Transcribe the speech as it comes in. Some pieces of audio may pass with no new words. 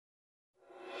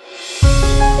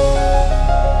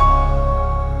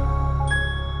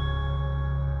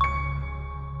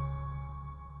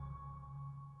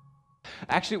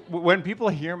Actually, when people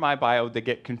hear my bio, they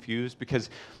get confused because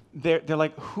they're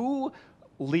like, who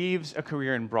leaves a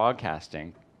career in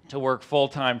broadcasting to work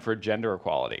full-time for gender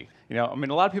equality? You know, I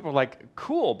mean, a lot of people are like,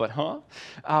 cool, but huh?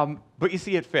 But you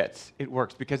see, it fits. It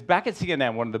works. Because back at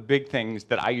CNN, one of the big things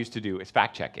that I used to do is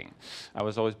fact-checking. I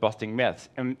was always busting myths.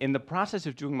 And in the process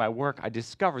of doing my work, I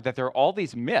discovered that there are all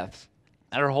these myths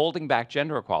that are holding back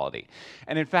gender equality.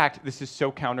 And in fact, this is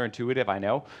so counterintuitive, I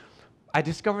know. I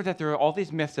discovered that there are all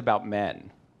these myths about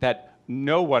men that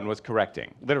no one was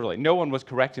correcting. Literally, no one was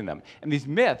correcting them. And these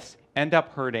myths end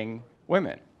up hurting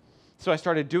women. So I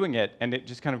started doing it, and it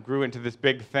just kind of grew into this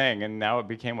big thing, and now it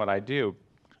became what I do.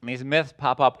 And these myths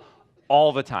pop up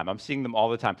all the time. I'm seeing them all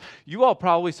the time. You all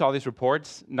probably saw these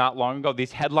reports not long ago,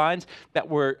 these headlines that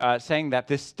were saying that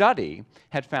this study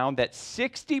had found that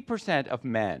 60% of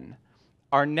men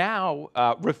are now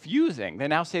refusing, they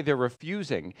now say they're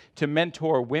refusing to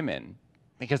mentor women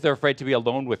because they're afraid to be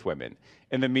alone with women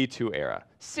in the Me Too era.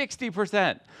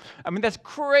 60%. I mean, that's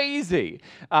crazy.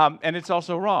 And it's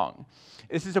also wrong.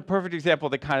 This is a perfect example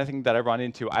of the kind of thing that I run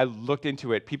into. I looked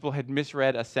into it. People had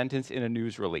misread a sentence in a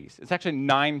news release. It's actually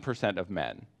 9% of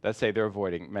men that say they're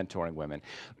avoiding mentoring women.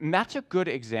 And that's a good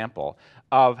example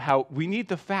of how we need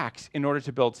the facts in order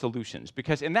to build solutions.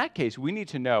 Because in that case, we need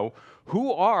to know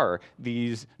who are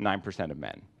these 9% of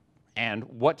men. And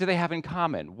what do they have in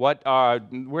common?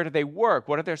 Where do they work?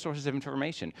 What are their sources of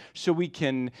information? So we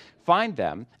can find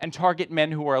them and target men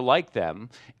who are like them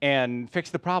and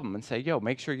fix the problem and say, yo,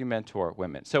 make sure you mentor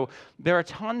women. So there are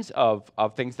tons of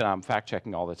things that I'm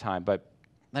fact-checking all the time, but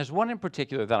there's one in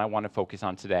particular that I want to focus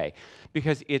on today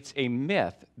because it's a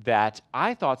myth that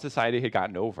I thought society had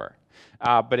gotten over.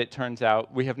 But it turns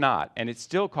out we have not, and it's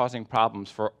still causing problems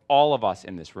for all of us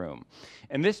in this room.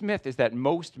 And this myth is that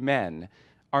most men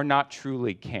are not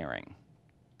truly caring.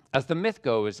 As the myth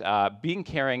goes, being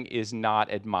caring is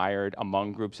not admired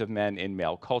among groups of men in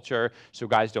male culture, so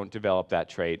guys don't develop that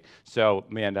trait, so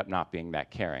we end up not being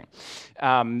that caring.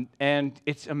 And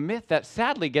it's a myth that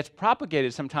sadly gets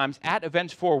propagated sometimes at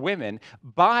events for women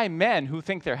by men who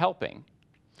think they're helping.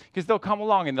 Because they'll come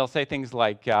along and they'll say things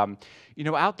like, you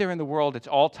know, out there in the world, it's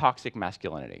all toxic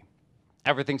masculinity.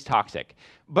 Everything's toxic.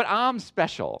 But I'm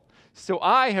special. So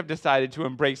I have decided to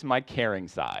embrace my caring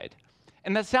side.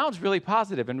 And that sounds really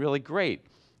positive and really great,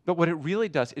 but what it really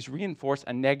does is reinforce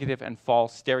a negative and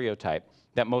false stereotype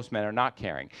that most men are not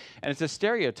caring. And it's a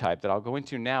stereotype that I'll go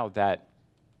into now that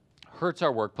hurts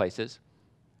our workplaces,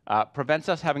 prevents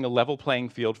us having a level playing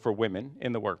field for women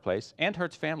in the workplace, and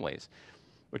hurts families,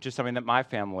 which is something that my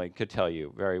family could tell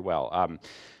you very well.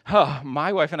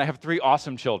 My wife and I have 3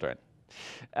 awesome children.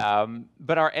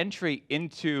 But our entry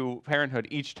into parenthood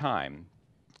each time,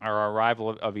 our arrival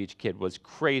of each kid, was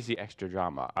crazy extra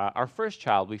drama. Our first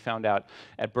child, we found out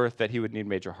at birth that he would need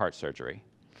major heart surgery.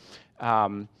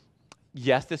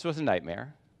 Yes, this was a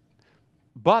nightmare,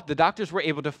 but the doctors were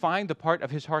able to find the part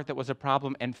of his heart that was a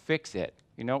problem and fix it.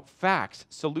 You know, facts,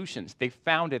 solutions. They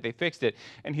found it, they fixed it,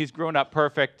 and he's grown up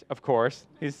perfect, of course.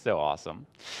 He's so awesome.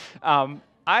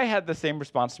 I had the same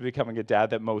response to becoming a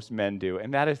dad that most men do,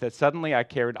 and that is that suddenly I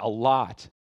cared a lot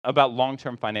about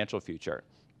long-term financial future.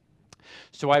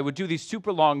 So I would do these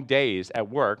super long days at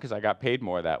work, because I got paid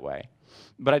more that way.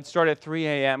 But I'd start at 3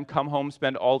 a.m., come home,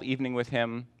 spend all evening with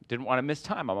him. Didn't want to miss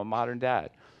time. I'm a modern dad.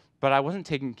 But I wasn't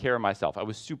taking care of myself. I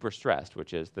was super stressed,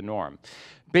 which is the norm.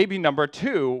 Baby number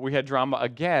 2, we had drama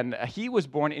again. He was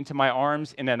born into my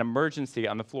arms in an emergency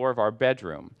on the floor of our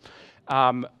bedroom.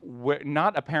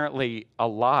 Not apparently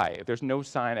alive. There's no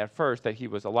sign at first that he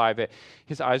was alive.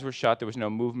 His eyes were shut. There was no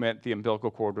movement. The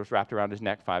umbilical cord was wrapped around his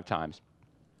neck 5 times.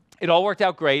 It all worked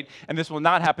out great, and this will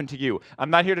not happen to you. I'm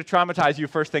not here to traumatize you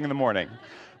first thing in the morning.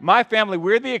 My family,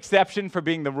 we're the exception for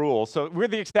being the rule. So we're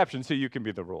the exception so you can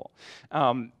be the rule.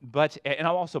 And I'm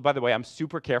also, by the way, I'm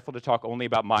super careful to talk only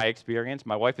about my experience.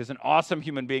 My wife is an awesome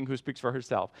human being who speaks for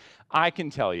herself. I can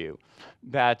tell you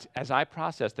that as I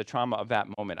processed the trauma of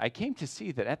that moment, I came to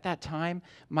see that at that time,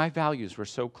 my values were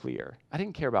so clear. I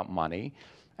didn't care about money.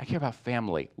 I care about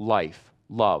family, life,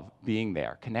 love, being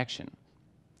there, connection.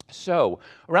 So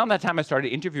around that time, I started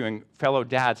interviewing fellow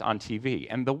dads on TV,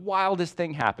 and the wildest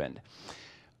thing happened.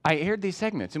 I aired these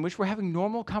segments in which we're having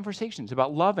normal conversations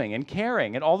about loving and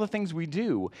caring and all the things we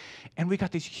do, and we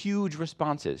got these huge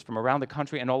responses from around the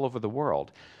country and all over the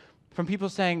world from people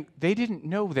saying they didn't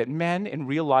know that men in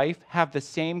real life have the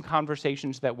same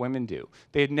conversations that women do.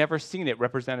 They had never seen it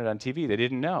represented on TV. They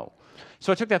didn't know.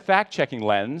 So I took that fact-checking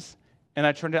lens, and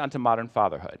I turned it onto modern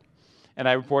fatherhood. And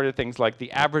I reported things like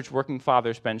the average working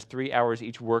father spends 3 hours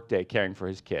each workday caring for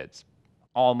his kids.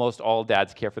 Almost all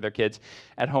dads care for their kids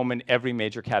at home in every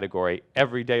major category,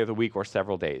 every day of the week or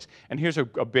several days. And here's a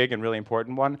big and really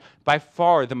important one. By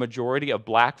far, the majority of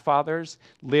black fathers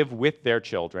live with their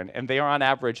children, and they are on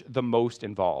average the most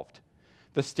involved.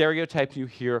 The stereotypes you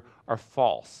hear are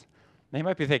false. Now, you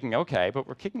might be thinking, okay, but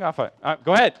we're kicking off a...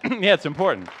 go ahead. Yeah, it's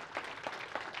important.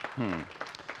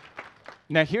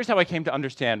 Now, here's how I came to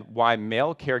understand why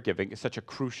male caregiving is such a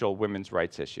crucial women's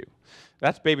rights issue.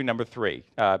 That's baby number 3.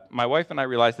 My wife and I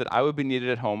realized that I would be needed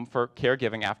at home for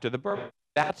caregiving after the birth.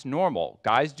 That's normal.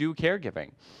 Guys do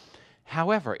caregiving.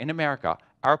 However, in America,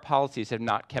 our policies have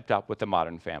not kept up with the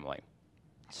modern family.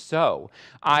 So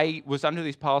I was under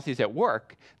these policies at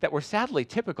work that were sadly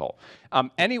typical.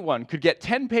 Anyone could get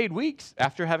 10 paid weeks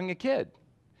after having a kid,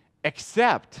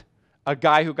 except a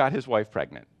guy who got his wife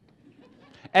pregnant.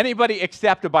 Anybody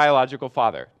except a biological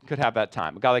father could have that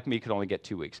time. A guy like me could only get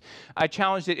 2 weeks. I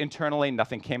challenged it internally.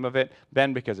 Nothing came of it.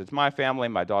 Then, because it's my family,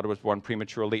 my daughter was born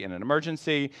prematurely in an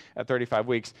emergency at 35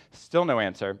 weeks. Still no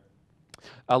answer.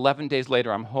 11 days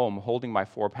later, I'm home holding my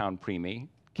 4-pound preemie,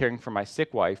 caring for my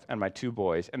sick wife and my 2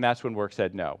 boys. And that's when work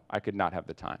said no. I could not have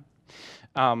the time.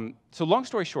 So long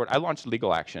story short, I launched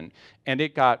legal action, and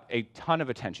it got a ton of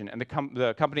attention, and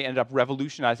the company ended up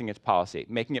revolutionizing its policy,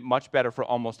 making it much better for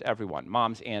almost everyone,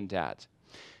 moms and dads.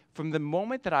 From the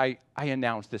moment that I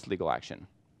announced this legal action,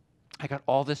 I got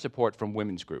all this support from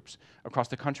women's groups across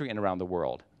the country and around the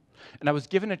world. And I was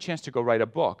given a chance to go write a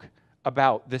book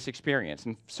about this experience.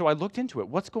 And so I looked into it.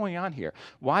 What's going on here?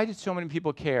 Why did so many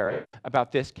people care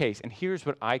about this case? And here's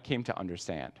what I came to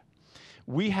understand.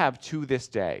 We have, to this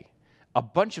day, a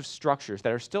bunch of structures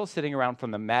that are still sitting around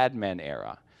from the Mad Men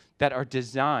era that are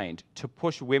designed to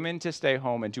push women to stay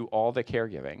home and do all the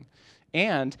caregiving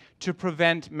and to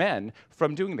prevent men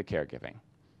from doing the caregiving.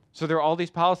 So there are all these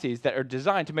policies that are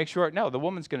designed to make sure, no, the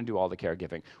woman's going to do all the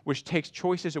caregiving, which takes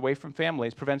choices away from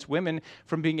families, prevents women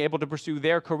from being able to pursue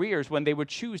their careers when they would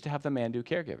choose to have the man do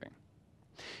caregiving.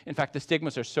 In fact, the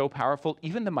stigmas are so powerful,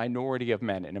 even the minority of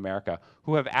men in America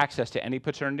who have access to any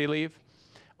paternity leave,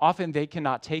 often they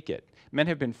cannot take it. Men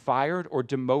have been fired or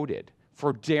demoted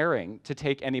for daring to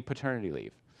take any paternity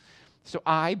leave. So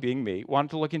I, being me,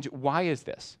 wanted to look into why is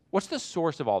this? What's the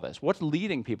source of all this? What's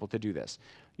leading people to do this?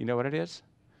 You know what it is?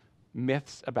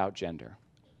 Myths about gender.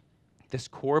 This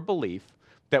core belief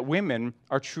that women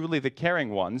are truly the caring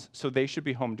ones, so they should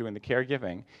be home doing the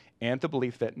caregiving, and the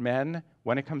belief that men,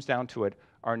 when it comes down to it,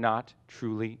 are not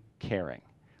truly caring.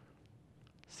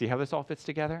 See how this all fits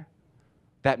together?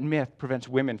 That myth prevents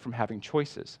women from having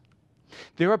choices.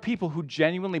 There are people who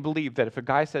genuinely believe that if a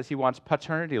guy says he wants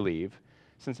paternity leave,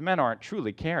 since men aren't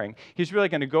truly caring, he's really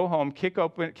going to go home, kick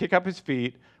up his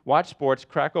feet, watch sports,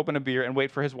 crack open a beer, and wait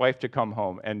for his wife to come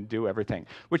home and do everything.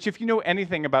 Which, if you know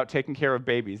anything about taking care of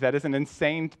babies, that is an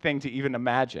insane thing to even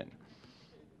imagine.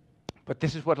 But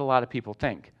this is what a lot of people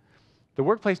think. The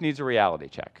workplace needs a reality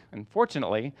check. And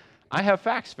fortunately, I have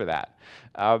facts for that.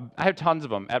 I have tons of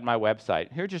them at my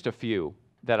website. Here are just a few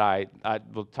that I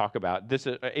will talk about. This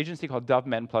is an agency called Dove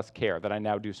Men Plus Care that I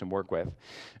now do some work with.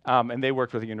 And they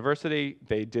worked with a university.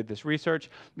 They did this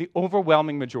research. The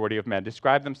overwhelming majority of men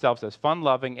describe themselves as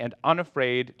fun-loving and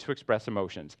unafraid to express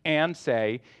emotions and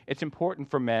say it's important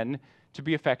for men to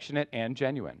be affectionate and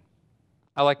genuine.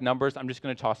 I like numbers. I'm just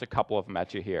going to toss a couple of them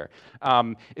at you here.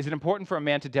 Is it important for a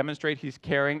man to demonstrate he's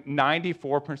caring?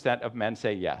 94% of men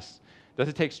say yes. Does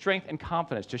it take strength and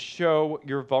confidence to show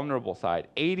your vulnerable side?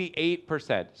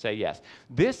 88% say yes.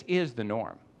 This is the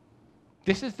norm.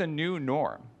 This is the new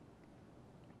norm.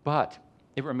 But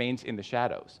it remains in the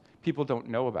shadows. People don't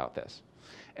know about this.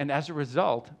 And as a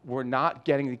result, we're not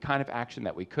getting the kind of action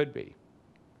that we could be.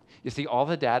 You see, all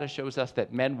the data shows us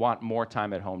that men want more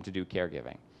time at home to do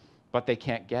caregiving, but they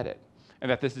can't get it.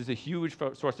 And that this is a huge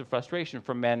source of frustration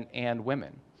for men and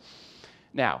women.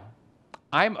 Now,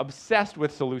 I'm obsessed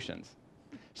with solutions.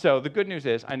 So the good news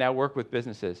is I now work with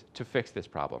businesses to fix this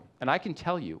problem. And I can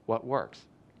tell you what works.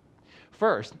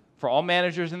 First, for all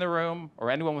managers in the room, or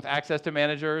anyone with access to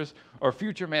managers, or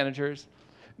future managers,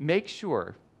 make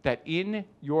sure that in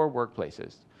your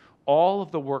workplaces, all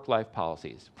of the work-life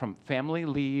policies, from family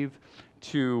leave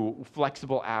to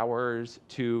flexible hours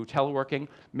to teleworking,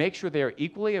 make sure they are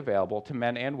equally available to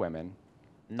men and women,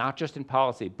 not just in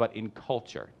policy, but in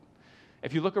culture.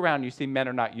 If you look around and you see men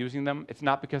are not using them, it's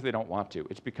not because they don't want to.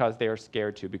 It's because they are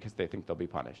scared to, because they think they'll be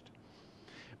punished.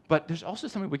 But there's also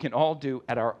something we can all do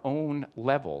at our own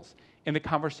levels in the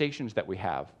conversations that we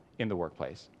have in the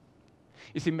workplace.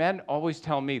 You see, men always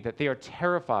tell me that they are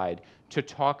terrified to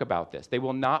talk about this. They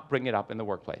will not bring it up in the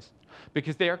workplace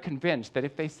because they are convinced that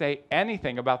if they say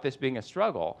anything about this being a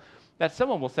struggle, that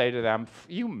someone will say to them,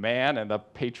 "You man and the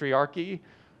patriarchy,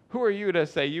 Who are you to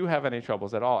say you have any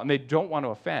troubles at all? And they don't want to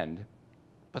offend.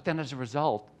 But then as a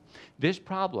result, this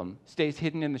problem stays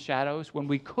hidden in the shadows when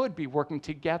we could be working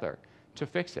together to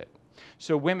fix it.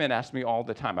 So women ask me all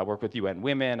the time. I work with UN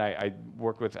Women. I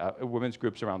work with women's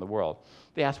groups around the world.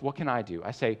 They ask, what can I do?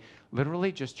 I say,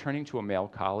 literally just turning to a male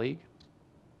colleague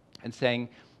and saying,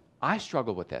 I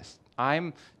struggle with this.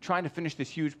 I'm trying to finish this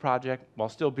huge project while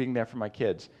still being there for my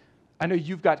kids. I know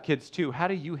you've got kids too. How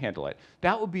do you handle it?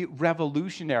 That would be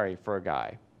revolutionary for a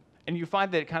guy. And you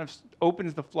find that it kind of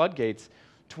opens the floodgates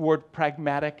toward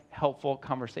pragmatic, helpful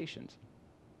conversations.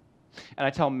 And I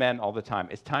tell men all the time,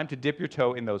 it's time to dip your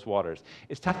toe in those waters.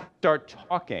 It's time to start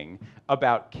talking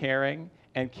about caring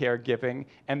and caregiving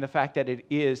and the fact that it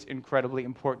is incredibly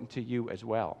important to you as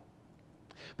well.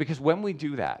 Because when we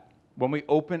do that, when we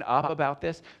open up about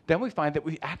this, then we find that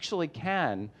we actually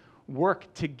can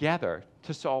work together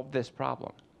to solve this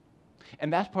problem.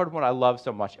 And that's part of what I love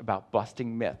so much about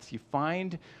busting myths. You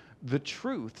find the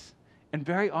truths, and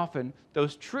very often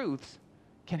those truths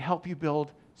can help you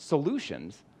build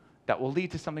solutions that will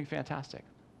lead to something fantastic.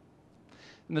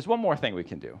 And there's one more thing we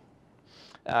can do.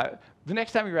 The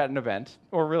next time you're at an event,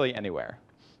 or really anywhere,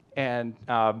 and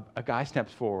a guy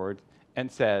steps forward and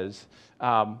says,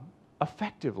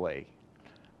 effectively,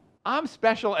 I'm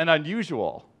special and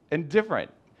unusual and different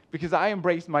because I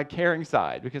embrace my caring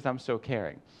side, because I'm so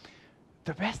caring.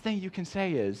 The best thing you can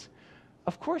say is,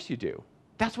 of course you do.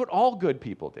 That's what all good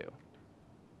people do.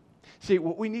 See,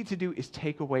 what we need to do is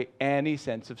take away any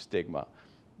sense of stigma,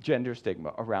 gender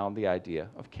stigma, around the idea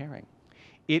of caring.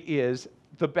 It is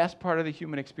the best part of the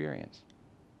human experience.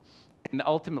 And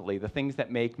ultimately, the things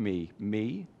that make me,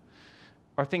 me,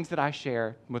 are things that I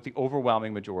share with the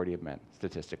overwhelming majority of men,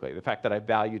 statistically. The fact that I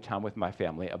value time with my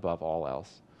family above all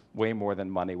else, way more than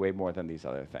money, way more than these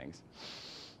other things.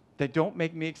 They don't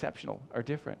make me exceptional or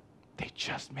different. They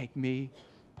just make me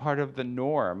part of the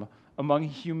norm among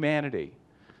humanity.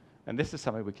 And this is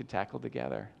something we could tackle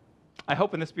together. I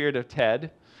hope in the spirit of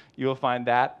TED, you will find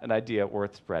that an idea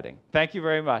worth spreading. Thank you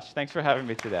very much. Thanks for having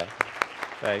me today.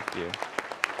 Thank you.